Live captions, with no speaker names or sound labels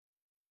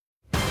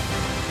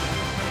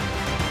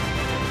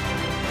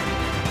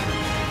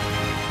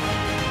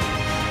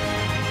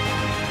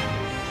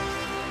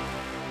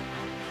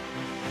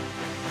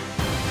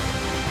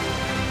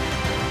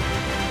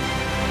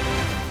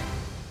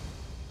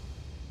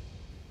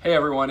Hey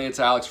everyone, it's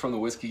Alex from the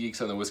Whiskey Geeks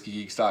on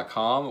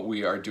thewhiskeygeeks.com.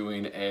 We are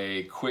doing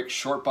a quick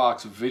short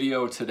box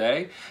video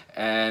today,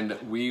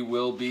 and we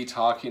will be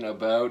talking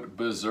about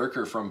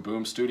BRZRKR from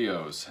Boom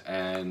Studios.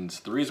 And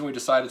the reason we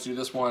decided to do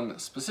this one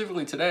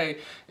specifically today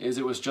is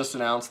it was just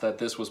announced that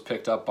this was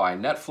picked up by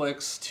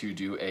Netflix to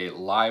do a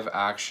live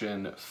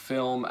action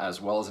film as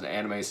well as an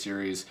anime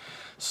series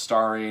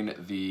starring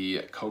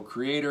the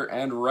co-creator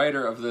and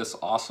writer of this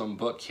awesome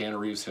book, Keanu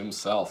Reeves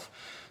himself.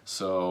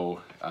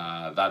 So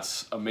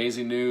that's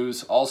amazing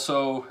news.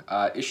 Also,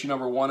 issue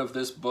number 1 of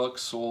this book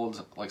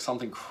sold like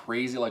something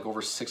crazy, like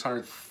over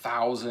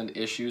 600,000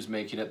 issues,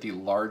 making it the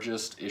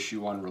largest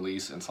issue 1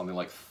 release in something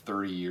like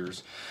 30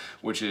 years,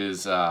 which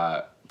is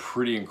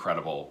pretty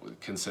incredible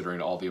considering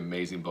all the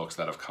amazing books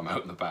that have come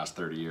out in the past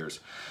 30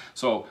 years.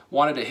 So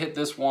wanted to hit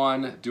this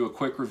one, do a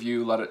quick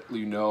review, let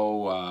you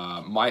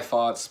know my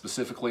thoughts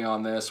specifically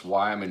on this,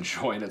 why I'm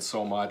enjoying it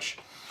so much.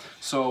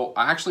 So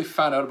I actually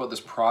found out about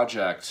this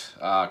project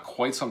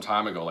quite some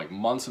time ago, like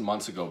months and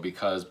months ago,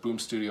 because Boom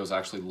Studios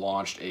actually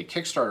launched a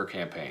Kickstarter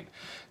campaign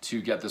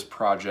to get this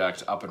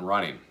project up and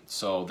running.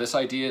 So this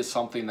idea is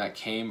something that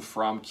came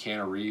from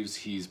Keanu Reeves.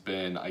 He's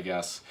been, I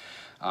guess,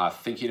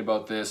 thinking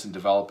about this and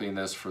developing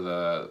this for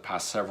the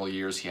past several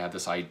years. He had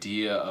this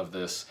idea of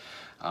this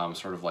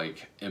sort of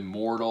like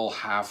immortal,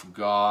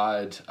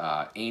 half-god,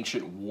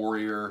 ancient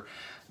warrior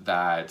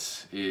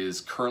that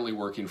is currently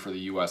working for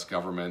the US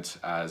government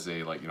as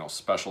a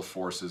special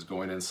forces,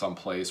 going in some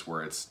place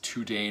where it's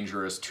too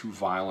dangerous, too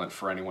violent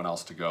for anyone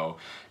else to go,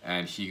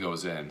 and he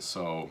goes in.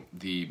 So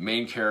the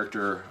main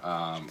character,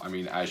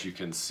 as you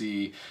can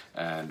see,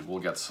 and we'll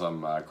get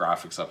some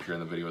graphics up here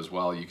in the video as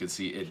well, you can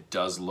see it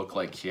does look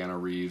like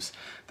Keanu Reeves.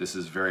 This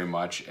is very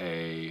much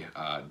a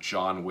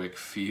John Wick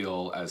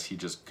feel as he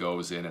just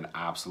goes in and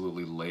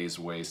absolutely lays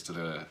waste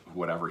to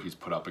whatever he's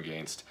put up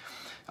against.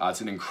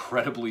 It's an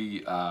incredibly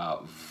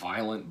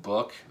violent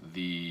book.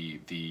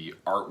 The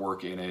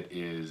artwork in it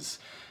is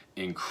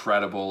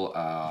incredible.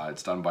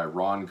 It's done by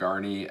Ron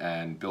Garney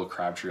and Bill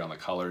Crabtree on the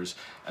colors,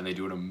 and they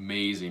do an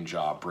amazing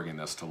job bringing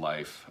this to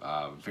life.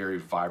 Very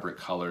vibrant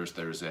colors.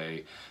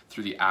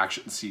 Through the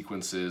action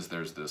sequences,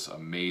 there's this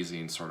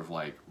amazing sort of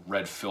like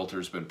red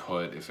filter's been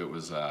put. If it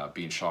was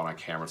being shot on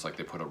camera, it's like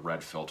they put a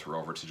red filter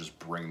over to just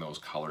bring those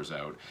colors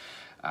out.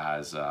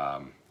 As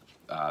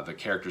the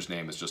character's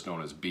name is just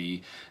known as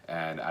B,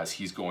 and as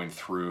he's going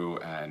through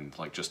and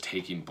like just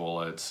taking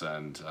bullets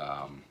and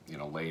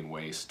laying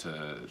waste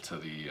to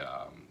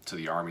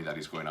the army that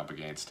he's going up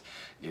against,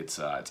 it's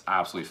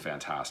absolutely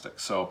fantastic.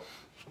 So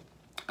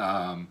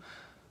I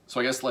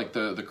guess like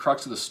the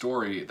crux of the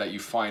story that you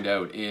find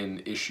out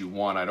in issue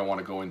 1, I don't want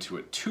to go into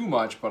it too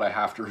much, but I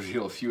have to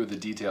reveal a few of the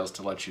details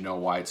to let you know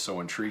why it's so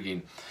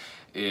intriguing,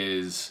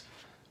 is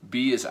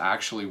B is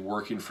actually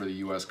working for the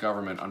US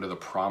government under the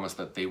promise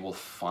that they will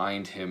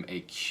find him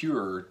a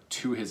cure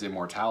to his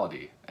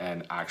immortality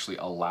and actually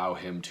allow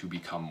him to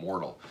become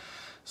mortal.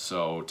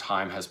 So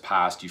time has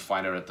passed. You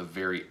find out at the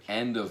very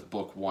end of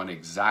book 1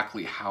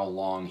 exactly how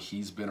long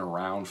he's been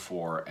around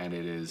for, and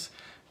it is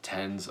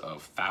tens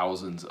of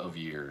thousands of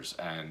years.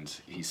 And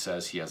he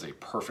says he has a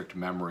perfect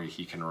memory.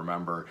 He can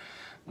remember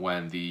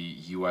when the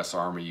US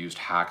Army used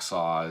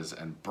hacksaws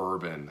and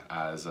bourbon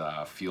as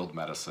field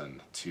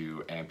medicine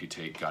to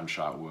amputate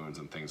gunshot wounds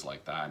and things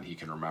like that. And he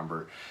can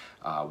remember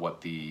what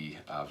the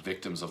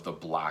victims of the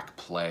Black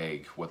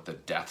Plague, what the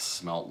death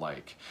smelt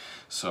like.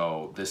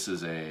 So this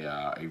is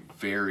a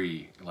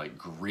very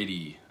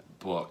gritty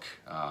book,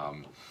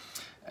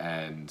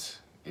 and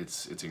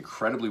it's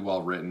incredibly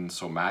well written.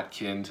 So Matt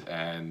Kind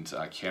and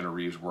Keanu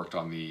Reeves worked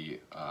on the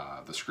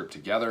script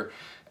together,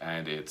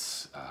 and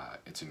it's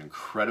an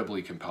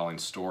incredibly compelling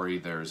story.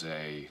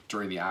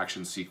 During the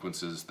action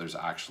sequences, there's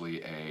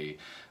actually a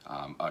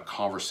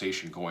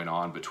conversation going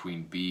on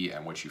between B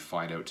and what you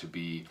find out to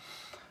be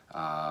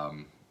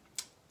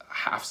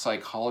half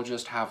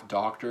psychologist, half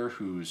doctor,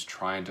 who's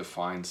trying to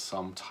find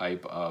some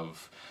type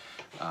of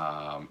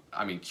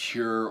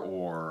cure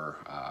or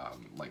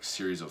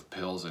series of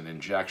pills and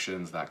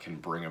injections that can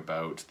bring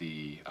about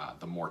the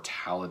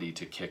mortality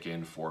to kick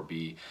in for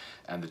B.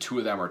 And the two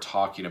of them are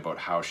talking about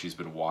how she's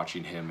been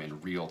watching him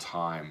in real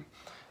time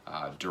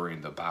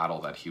during the battle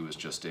that he was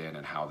just in,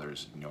 and how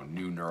there's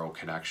new neural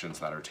connections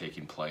that are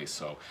taking place.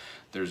 So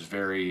there's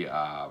very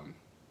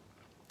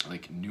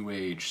new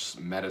age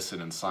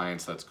medicine and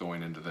science that's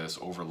going into this,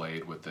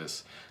 overlaid with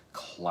this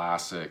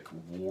classic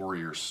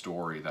warrior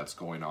story that's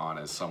going on,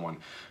 as someone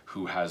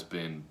who has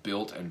been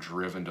built and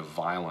driven to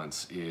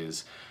violence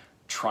is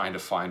trying to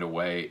find a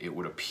way, it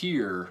would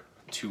appear,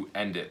 to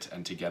end it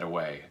and to get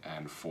away.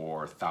 And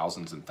for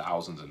thousands and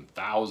thousands and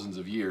thousands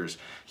of years,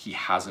 he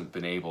hasn't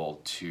been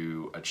able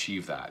to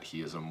achieve that.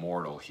 He is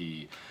immortal.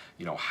 He,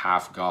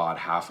 half god,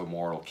 half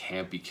immortal,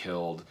 can't be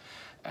killed,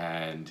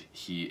 and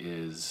he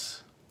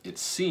is, it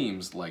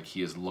seems like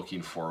he is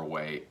looking for a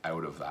way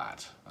out of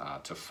that,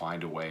 to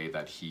find a way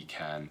that he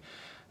can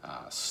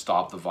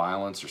stop the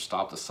violence or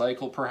stop the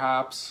cycle,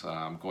 perhaps.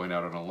 Going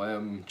out on a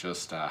limb,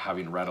 just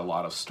having read a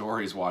lot of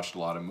stories, watched a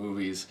lot of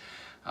movies,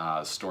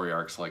 Story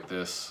arcs like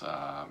this,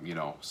 you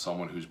know,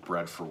 someone who's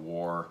bred for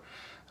war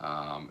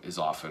is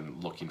often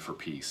looking for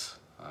peace.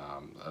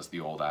 As the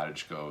old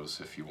adage goes,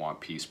 if you want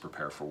peace,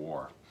 prepare for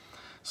war.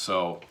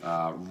 So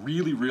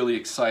really, really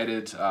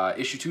excited.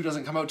 Issue 2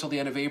 doesn't come out till the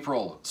end of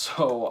April,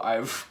 so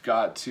I've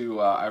got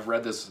to, I've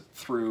read this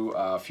through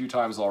a few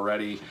times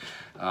already.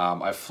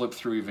 I've flipped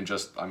through even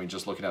just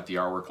looking at the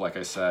artwork, like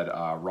I said,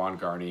 Ron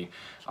Garney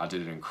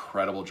did an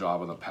incredible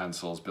job on the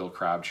pencils, Bill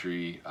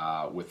Crabtree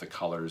with the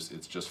colors.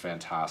 It's just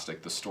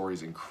fantastic. The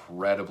story's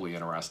incredibly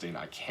interesting.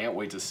 I can't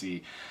wait to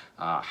see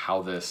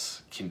how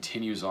this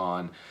continues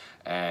on.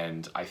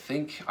 And I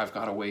think I've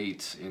got to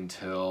wait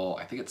until,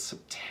 I think it's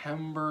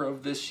September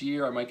of this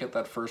year. I might get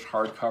that first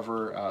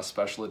hardcover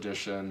special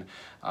edition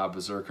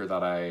BRZRKR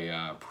that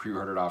I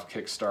pre-ordered off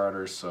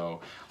Kickstarter.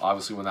 So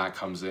obviously when that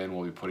comes in,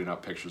 we'll be putting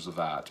up pictures of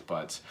that.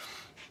 But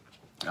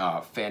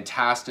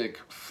fantastic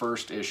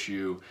first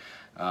issue.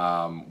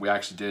 We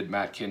actually did,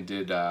 Matt Kinn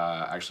did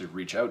actually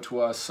reach out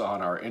to us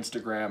on our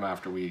Instagram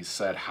after we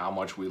said how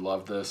much we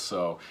love this.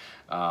 So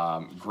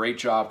great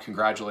job.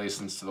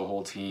 Congratulations to the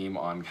whole team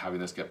on having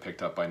this get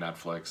picked up by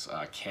Netflix.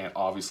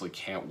 Obviously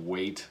can't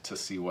wait to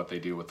see what they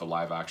do with the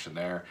live action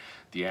there.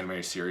 The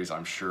animated series,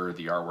 I'm sure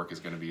the artwork is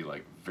going to be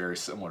like very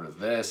similar to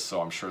this,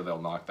 so I'm sure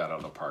they'll knock that out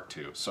of the park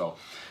too. So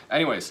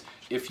anyways,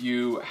 if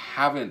you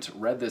haven't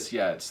read this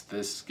yet,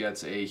 this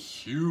gets a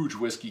huge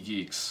Whiskey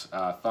Geeks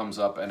thumbs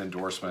up and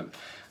endorsement.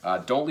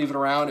 Don't leave it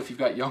around if you've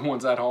got young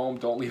ones at home.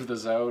 Don't leave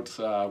this out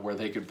where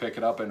they could pick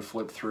it up and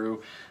flip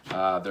through.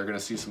 They're going to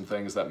see some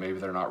things that maybe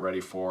they're not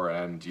ready for,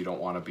 and you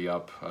don't want to be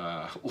up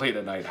late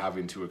at night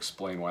having to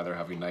explain why they're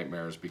having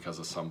nightmares because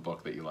of some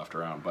book that you left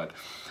around. But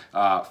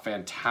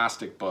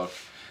fantastic book.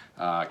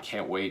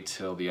 Can't wait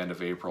till the end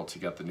of April to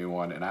get the new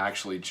one. And I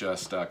actually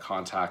just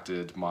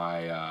contacted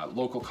my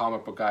local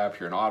comic book guy up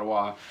here in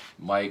Ottawa,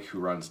 Mike, who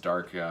runs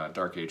Dark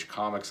Age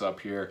Comics up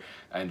here,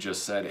 and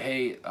just said,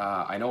 hey,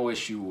 I know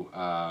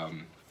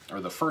or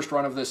the first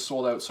run of this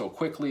sold out so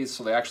quickly,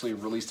 so they actually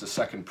released a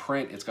second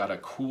print. It's got a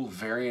cool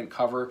variant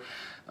cover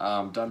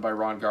done by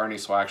Ron Garney,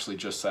 so I actually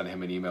just sent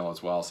him an email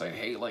as well saying,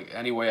 hey, like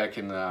any way I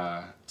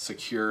can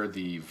secure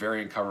the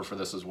variant cover for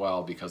this as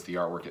well, because the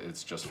artwork,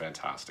 it's just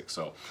fantastic.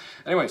 So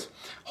anyways,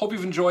 hope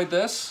you've enjoyed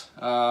this.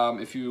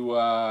 If you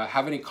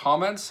have any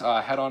comments,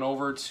 head on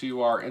over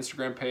to our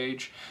Instagram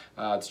page.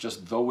 It's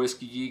just The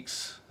Whiskey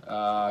Geeks.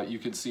 You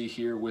can see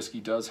here Whiskey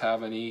does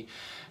have an E,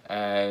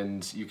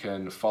 and you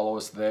can follow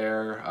us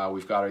there.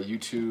 We've got our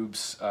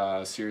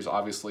YouTube's series.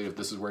 Obviously, if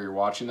this is where you're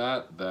watching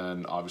that,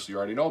 then obviously you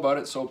already know about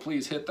it, so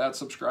please hit that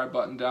subscribe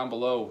button down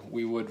below.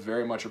 We would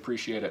very much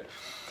appreciate it.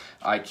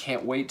 I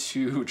can't wait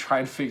to try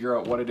and figure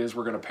out what it is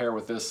we're going to pair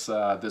with this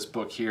this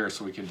book here,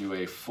 so we can do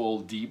a full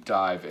deep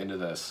dive into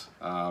this.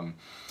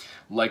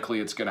 Likely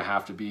it's going to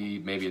have to be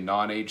maybe a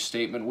non-age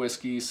statement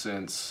whiskey,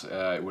 since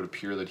it would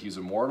appear that he's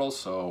immortal,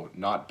 so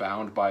not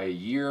bound by a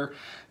year.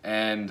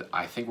 And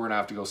I think we're going to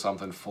have to go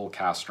something full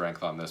cast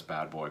strength on this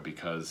bad boy,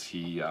 because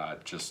he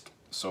just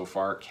so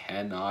far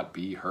cannot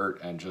be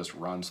hurt and just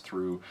runs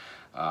through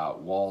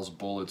walls,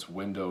 bullets,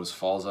 windows,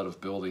 falls out of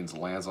buildings,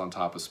 lands on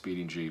top of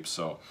speeding jeeps.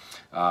 So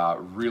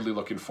really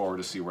looking forward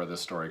to see where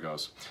this story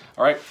goes.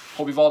 All right,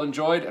 hope you've all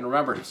enjoyed, and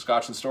remember,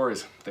 Scotch and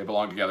stories, they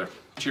belong together.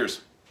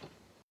 Cheers.